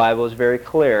 The Bible is very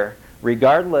clear,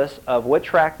 regardless of what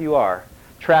track you are.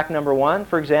 Track number 1,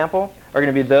 for example, are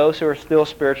going to be those who are still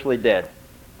spiritually dead.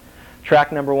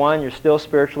 Track number 1, you're still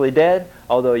spiritually dead,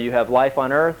 although you have life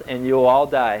on earth, and you will all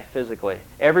die physically.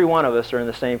 Every one of us are in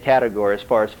the same category as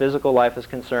far as physical life is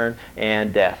concerned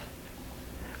and death.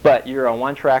 But you're on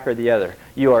one track or the other.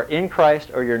 You are in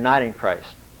Christ or you're not in Christ.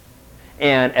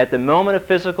 And at the moment of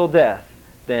physical death,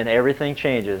 then everything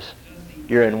changes.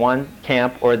 You're in one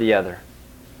camp or the other.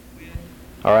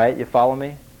 All right, you follow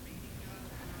me?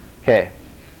 Okay.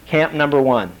 Camp number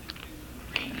 1.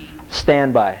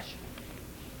 Standby.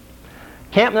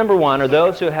 Camp number 1 are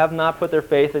those who have not put their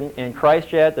faith in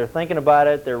Christ yet. They're thinking about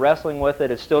it. They're wrestling with it.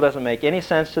 It still doesn't make any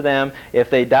sense to them. If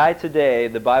they die today,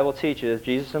 the Bible teaches,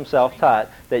 Jesus Himself taught,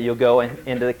 that you'll go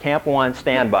into the Camp 1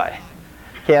 standby.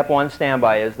 Camp 1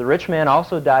 standby is the rich man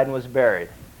also died and was buried.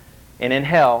 And in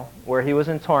hell, where he was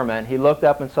in torment, he looked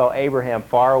up and saw Abraham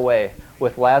far away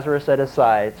with Lazarus at his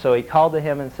side. So he called to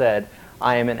him and said,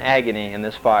 I am in agony in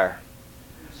this fire.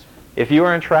 If you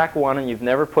are in track 1 and you've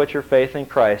never put your faith in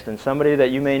Christ, and somebody that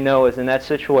you may know is in that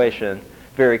situation,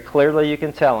 very clearly you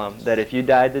can tell them that if you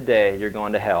died today, you're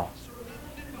going to hell.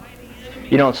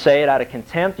 You don't say it out of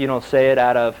contempt. You don't say it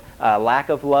out of lack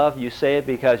of love. You say it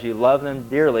because you love them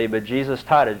dearly, but Jesus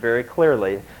taught it very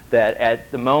clearly that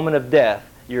at the moment of death,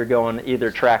 you're going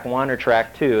either track 1 or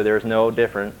track 2. There's no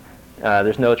different.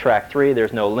 There's no track 3.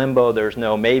 There's no limbo. There's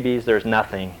no maybes. There's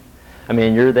nothing. I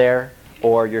mean, you're there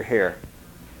or you're here.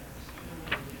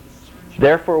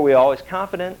 Therefore, we are always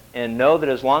confident and know that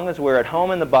as long as we're at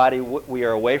home in the body, we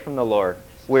are away from the Lord.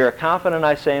 We are confident,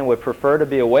 I say, and would prefer to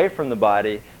be away from the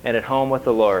body and at home with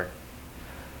the Lord.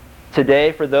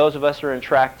 Today, for those of us who are in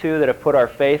track 2 that have put our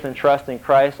faith and trust in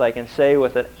Christ, I can say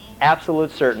with an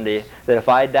absolute certainty that if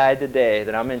I died today,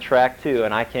 that I'm in track 2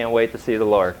 and I can't wait to see the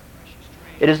Lord.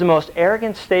 It is the most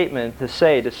arrogant statement to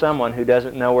say to someone who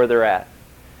doesn't know where they're at.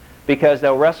 Because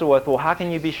they'll wrestle with, well, how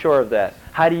can you be sure of that?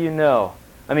 How do you know?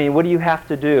 I mean, what do you have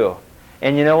to do?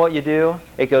 And you know what you do?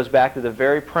 It goes back to the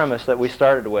very premise that we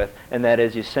started with, and that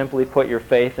is you simply put your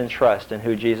faith and trust in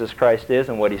who Jesus Christ is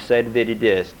and what He said that He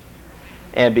did.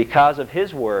 And because of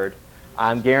His Word,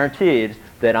 I'm guaranteed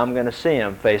that I'm going to see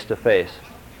Him face to face.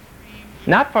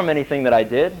 Not from anything that I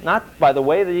did, not by the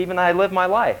way that even I live my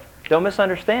life. Don't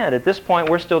misunderstand. At this point,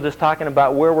 we're still just talking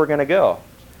about where we're going to go.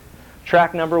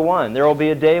 Track number 1, there will be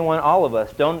a day when all of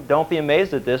us, don't be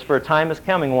amazed at this, for a time is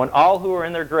coming when all who are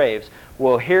in their graves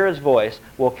will hear His voice,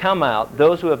 will come out.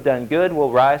 Those who have done good will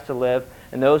rise to live,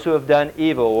 and those who have done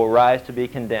evil will rise to be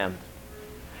condemned.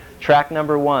 Track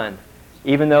number 1,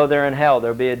 even though they're in hell,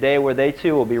 there will be a day where they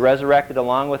too will be resurrected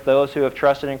along with those who have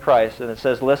trusted in Christ. And it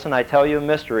says, listen, I tell you a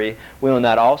mystery. We will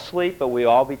not all sleep, but we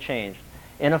will all be changed.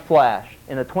 In a flash,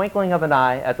 in the twinkling of an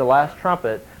eye, at the last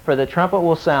trumpet, for the trumpet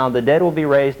will sound, the dead will be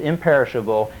raised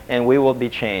imperishable, and we will be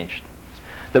changed.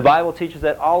 The Bible teaches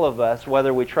that all of us,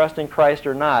 whether we trust in Christ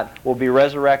or not, will be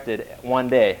resurrected one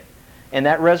day. And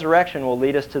that resurrection will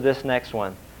lead us to this next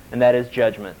one, and that is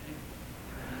judgment.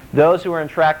 Those who are in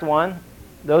track 1,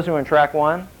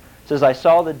 says, I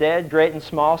saw the dead, great and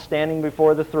small, standing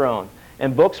before the throne,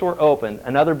 and books were opened.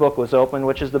 Another book was opened,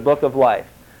 which is the book of life.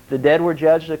 The dead were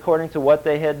judged according to what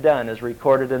they had done, as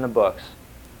recorded in the books.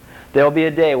 There will be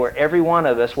a day where every one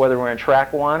of us, whether we're in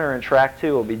track 1 or in track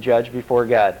 2, will be judged before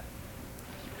God.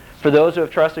 For those who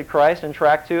have trusted Christ in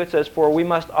track 2, it says, for we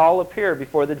must all appear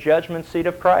before the judgment seat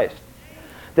of Christ,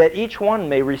 that each one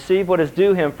may receive what is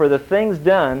due him for the things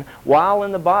done while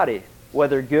in the body,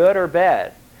 whether good or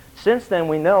bad. Since then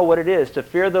we know what it is to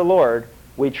fear the Lord,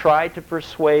 we try to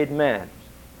persuade men.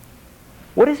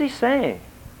 What is he saying?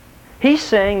 He's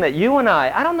saying that you and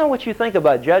I don't know what you think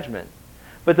about judgment,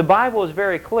 but the Bible is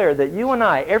very clear that you and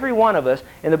I, every one of us,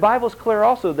 and the Bible is clear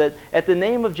also that at the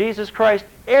name of Jesus Christ,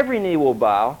 every knee will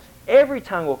bow, every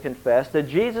tongue will confess that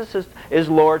Jesus is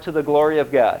Lord to the glory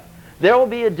of God. There will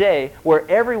be a day where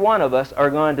every one of us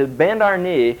are going to bend our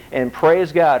knee and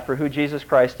praise God for who Jesus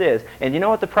Christ is. And you know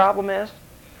what the problem is?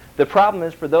 The problem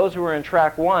is for those who are in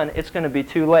track 1, it's going to be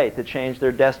too late to change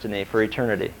their destiny for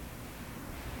eternity.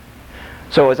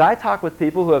 So as I talk with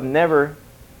people who have never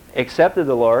accepted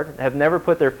the Lord, have never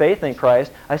put their faith in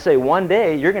Christ, I say one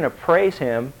day you're going to praise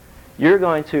Him. You're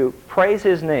going to praise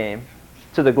His name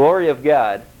to the glory of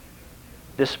God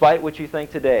despite what you think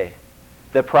today.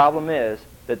 The problem is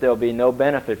that there will be no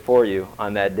benefit for you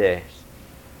on that day.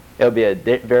 It will be a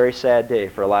very sad day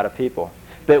for a lot of people.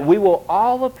 But we will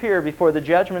all appear before the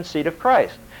judgment seat of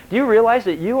Christ. Do you realize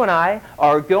that you and I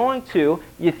are going to,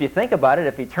 if you think about it,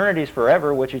 if eternity is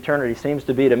forever, which eternity seems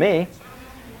to be to me,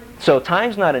 so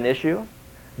time's not an issue.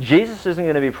 Jesus isn't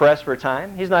going to be pressed for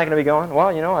time. He's not going to be going,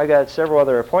 well, you know, I got several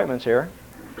other appointments here.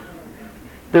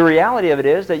 The reality of it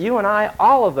is that you and I,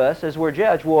 all of us, as we're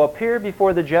judged, will appear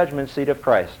before the judgment seat of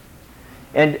Christ.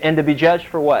 And to be judged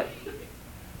for what?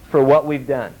 For what we've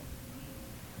done.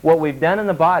 What we've done in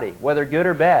the body, whether good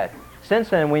or bad. Since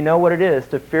then, we know what it is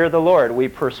to fear the Lord. We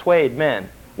persuade men.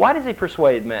 Why does He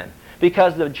persuade men?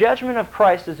 Because the judgment of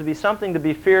Christ is to be something to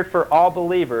be feared for all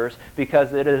believers,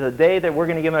 because it is a day that we're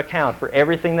going to give an account for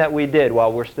everything that we did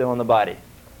while we're still in the body.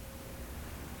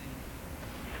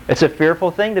 It's a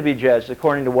fearful thing to be judged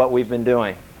according to what we've been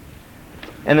doing.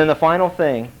 And then the final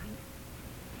thing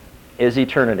is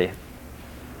eternity.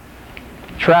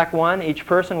 Track 1, each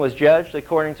person was judged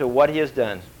according to what he has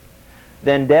done.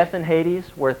 Then death and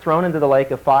Hades were thrown into the lake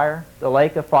of fire. The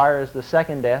lake of fire is the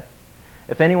second death.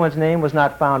 If anyone's name was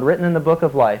not found written in the book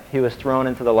of life, he was thrown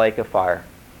into the lake of fire.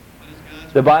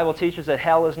 The Bible teaches that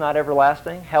hell is not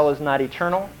everlasting, hell is not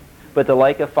eternal, but the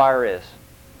lake of fire is.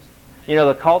 You know,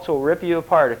 the cults will rip you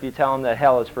apart if you tell them that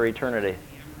hell is for eternity.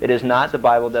 It is not. The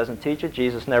Bible doesn't teach it.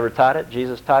 Jesus never taught it.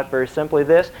 Jesus taught very simply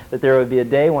this, that there would be a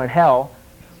day when hell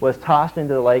was tossed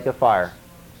into the lake of fire.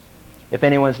 If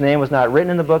anyone's name was not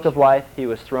written in the book of life, he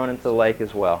was thrown into the lake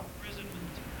as well.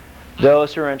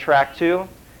 Those who are in track 2,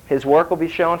 his work will be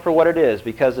shown for what it is,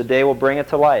 because the day will bring it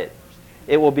to light.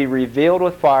 It will be revealed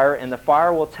with fire, and the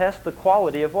fire will test the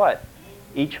quality of what?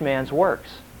 Each man's works.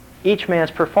 Each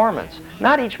man's performance.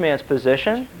 Not each man's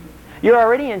position. You're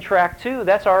already in track 2.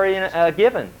 That's already a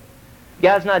given.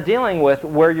 God's not dealing with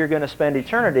where you're going to spend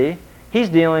eternity. He's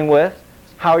dealing with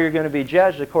how you're going to be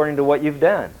judged according to what you've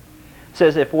done. It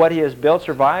says, if what he has built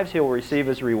survives, he will receive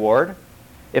his reward.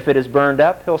 If it is burned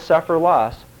up, he'll suffer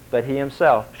loss, but he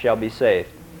himself shall be saved.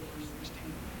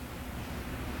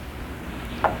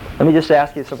 Let me just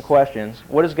ask you some questions.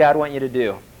 What does God want you to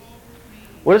do?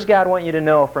 What does God want you to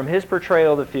know from His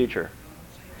portrayal of the future?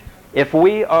 If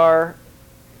we are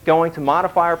going to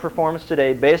modify our performance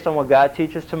today based on what God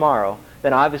teaches tomorrow,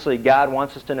 then obviously God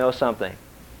wants us to know something.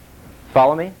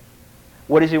 Follow me?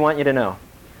 What does He want you to know?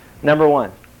 Number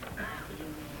 1,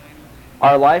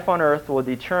 our life on earth will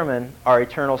determine our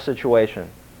eternal situation.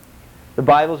 The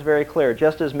Bible is very clear.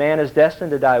 Just as man is destined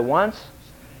to die once,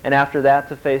 and after that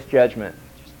to face judgment.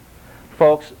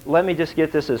 Folks, let me just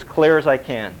get this as clear as I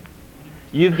can.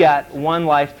 You've got one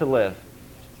life to live.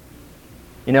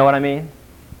 You know what I mean?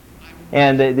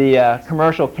 And the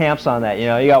commercial camps on that. You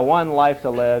know, you got one life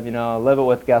to live, you know, live it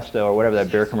with gusto, or whatever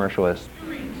that beer commercial is.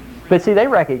 But see, they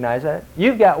recognize that.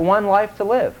 You've got one life to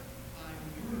live.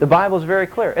 The Bible's very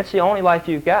clear. It's the only life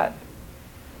you've got.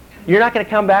 You're not going to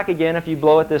come back again if you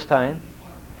blow it this time,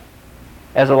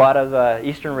 as a lot of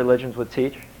Eastern religions would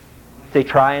teach. They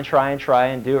try and try and try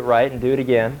and do it right and do it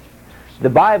again. The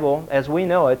Bible, as we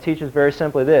know it, teaches very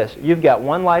simply this. You've got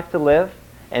one life to live,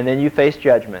 and then you face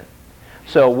judgment.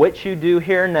 So what you do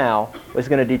here now is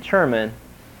going to determine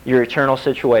your eternal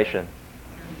situation.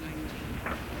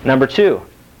 Number 2,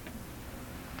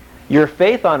 your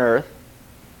faith on earth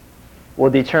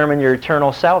will determine your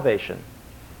eternal salvation.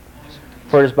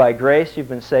 For it is by grace you've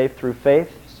been saved through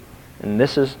faith, and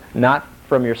this is not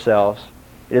from yourselves.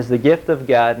 It is the gift of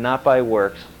God, not by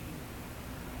works,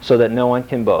 so that no one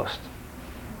can boast.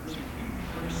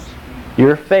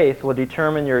 Your faith will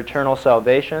determine your eternal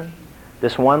salvation.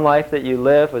 This one life that you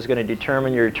live is going to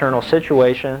determine your eternal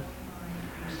situation.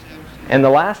 And the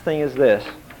last thing is this,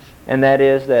 and that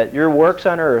is that your works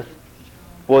on earth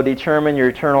will determine your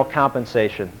eternal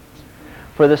compensation.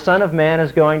 For the Son of Man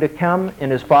is going to come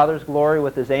in His Father's glory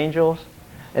with His angels,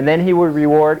 and then He will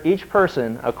reward each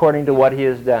person according to what he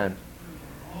has done.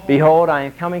 Behold, I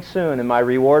am coming soon, and my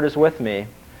reward is with me,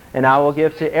 and I will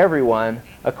give to everyone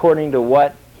according to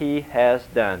what he has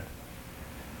done.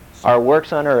 Our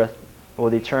works on earth will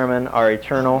determine our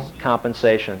eternal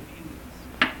compensation.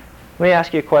 Let me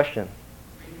ask you a question.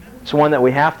 It's one that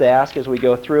we have to ask as we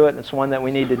go through it, and it's one that we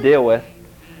need to deal with.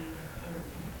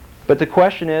 But the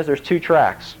question is, there's 2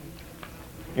 tracks.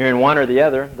 You're in one or the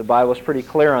other. The Bible's pretty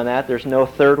clear on that. There's no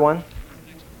third one.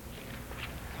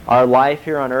 Our life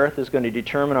here on earth is going to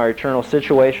determine our eternal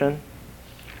situation.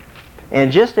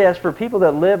 And just as for people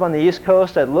that live on the East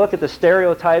Coast that look at the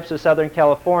stereotypes of Southern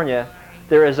California,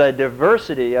 there is a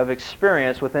diversity of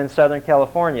experience within Southern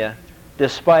California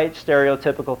despite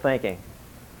stereotypical thinking.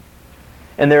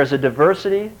 And there is a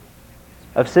diversity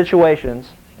of situations,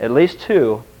 at least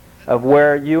two, of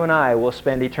where you and I will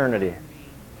spend eternity.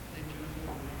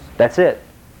 That's it.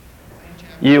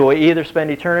 You will either spend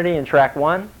eternity in track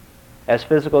 1, as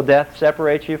physical death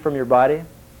separates you from your body,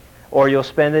 or you'll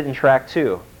spend it in track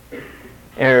 2. And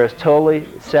there's totally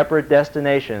separate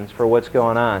destinations for what's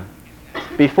going on.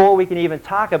 Before we can even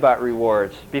talk about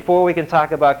rewards, before we can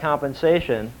talk about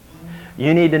compensation,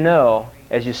 you need to know,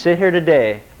 as you sit here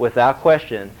today, without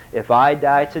question, if I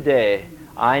die today,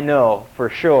 I know for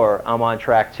sure I'm on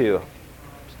track 2.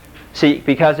 See,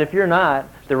 because if you're not,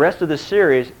 the rest of the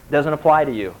series doesn't apply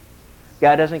to you.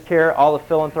 God doesn't care all the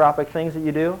philanthropic things that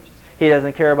you do. He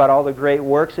doesn't care about all the great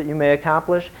works that you may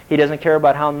accomplish. He doesn't care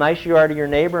about how nice you are to your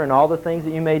neighbor and all the things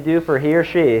that you may do for he or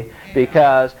she,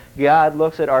 because God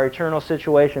looks at our eternal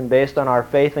situation based on our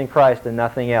faith in Christ and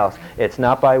nothing else. It's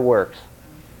not by works.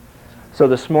 So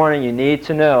this morning you need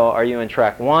to know, are you in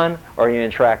track 1 or are you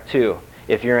in track 2?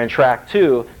 If you're in track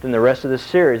 2, then the rest of this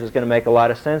series is going to make a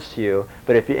lot of sense to you.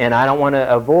 But if you, and I don't want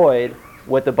to avoid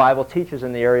what the Bible teaches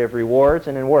in the area of rewards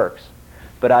and in works.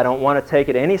 But I don't want to take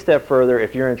it any step further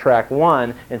if you're in track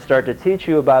 1 and start to teach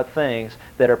you about things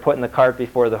that are putting the cart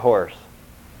before the horse.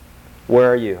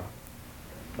 Where are you?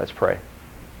 Let's pray.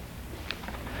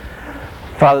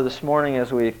 Father, this morning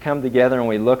as we come together and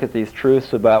we look at these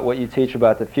truths about what you teach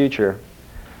about the future,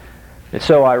 it's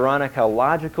so ironic how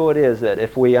logical it is that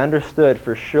if we understood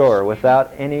for sure,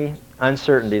 without any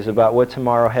uncertainties about what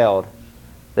tomorrow held,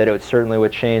 that it certainly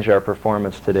would change our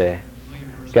performance today.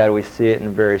 God, we see it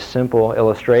in very simple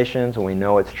illustrations, and we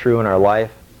know it's true in our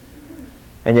life.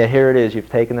 And yet here it is, you've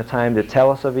taken the time to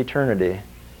tell us of eternity,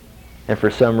 and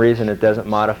for some reason it doesn't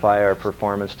modify our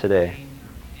performance today.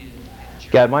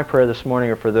 God, my prayer this morning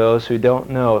are for those who don't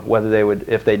know whether they would,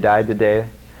 if they died today,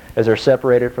 as they're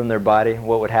separated from their body,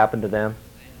 what would happen to them.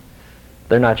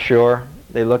 They're not sure.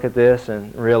 They look at this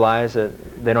and realize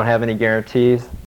that they don't have any guarantees.